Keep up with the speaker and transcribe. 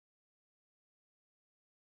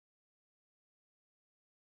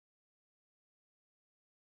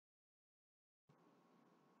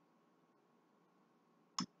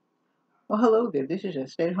Well, hello there. This is your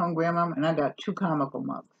stay-at-home grandmama, and I got two comical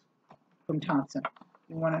mugs from Thompson.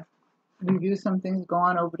 You want to review some things? Go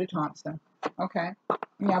on over to Thompson. Okay.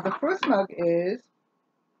 Now, the first mug is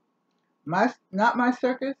not my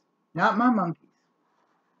circus, not my monkeys.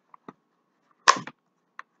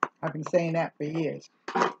 I've been saying that for years.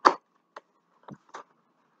 I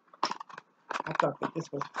thought that this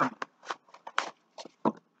was fun.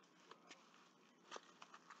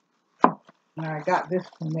 And I got this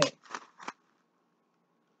for me.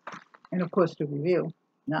 And of course, to review,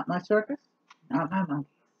 not my circus, not my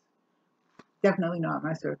monkeys. Definitely not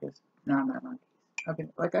my circus, not my monkeys.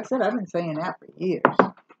 Like I said, I've been saying that for years.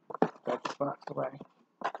 Got this box away.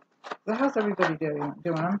 So how's everybody doing?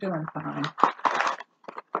 I'm doing fine.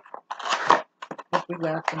 Just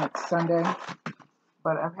relaxing. It's Sunday,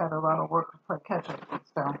 but I've had a lot of work for catch up.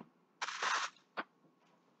 So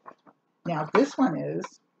now this one is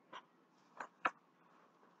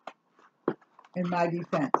in my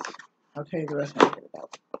defense. I'll tell you the rest of it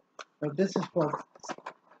about. So this is for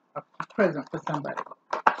a present for somebody.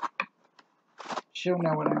 She'll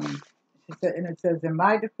know what I mean. She said, and it says, in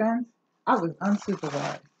my defense, I was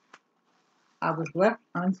unsupervised. I was left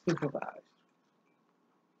unsupervised.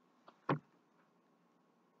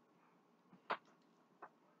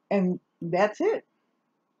 And that's it.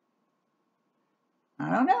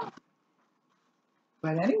 I don't know.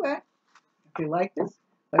 But anyway, if you like this,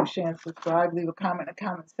 like, share, and subscribe. Leave a comment in the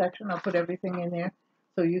comment section. I'll put everything in there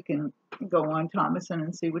so you can go on Tomoson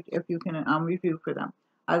and see if you can review for them.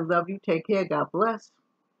 I love you. Take care. God bless.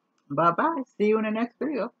 Bye-bye. See you in the next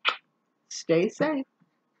video. Stay safe.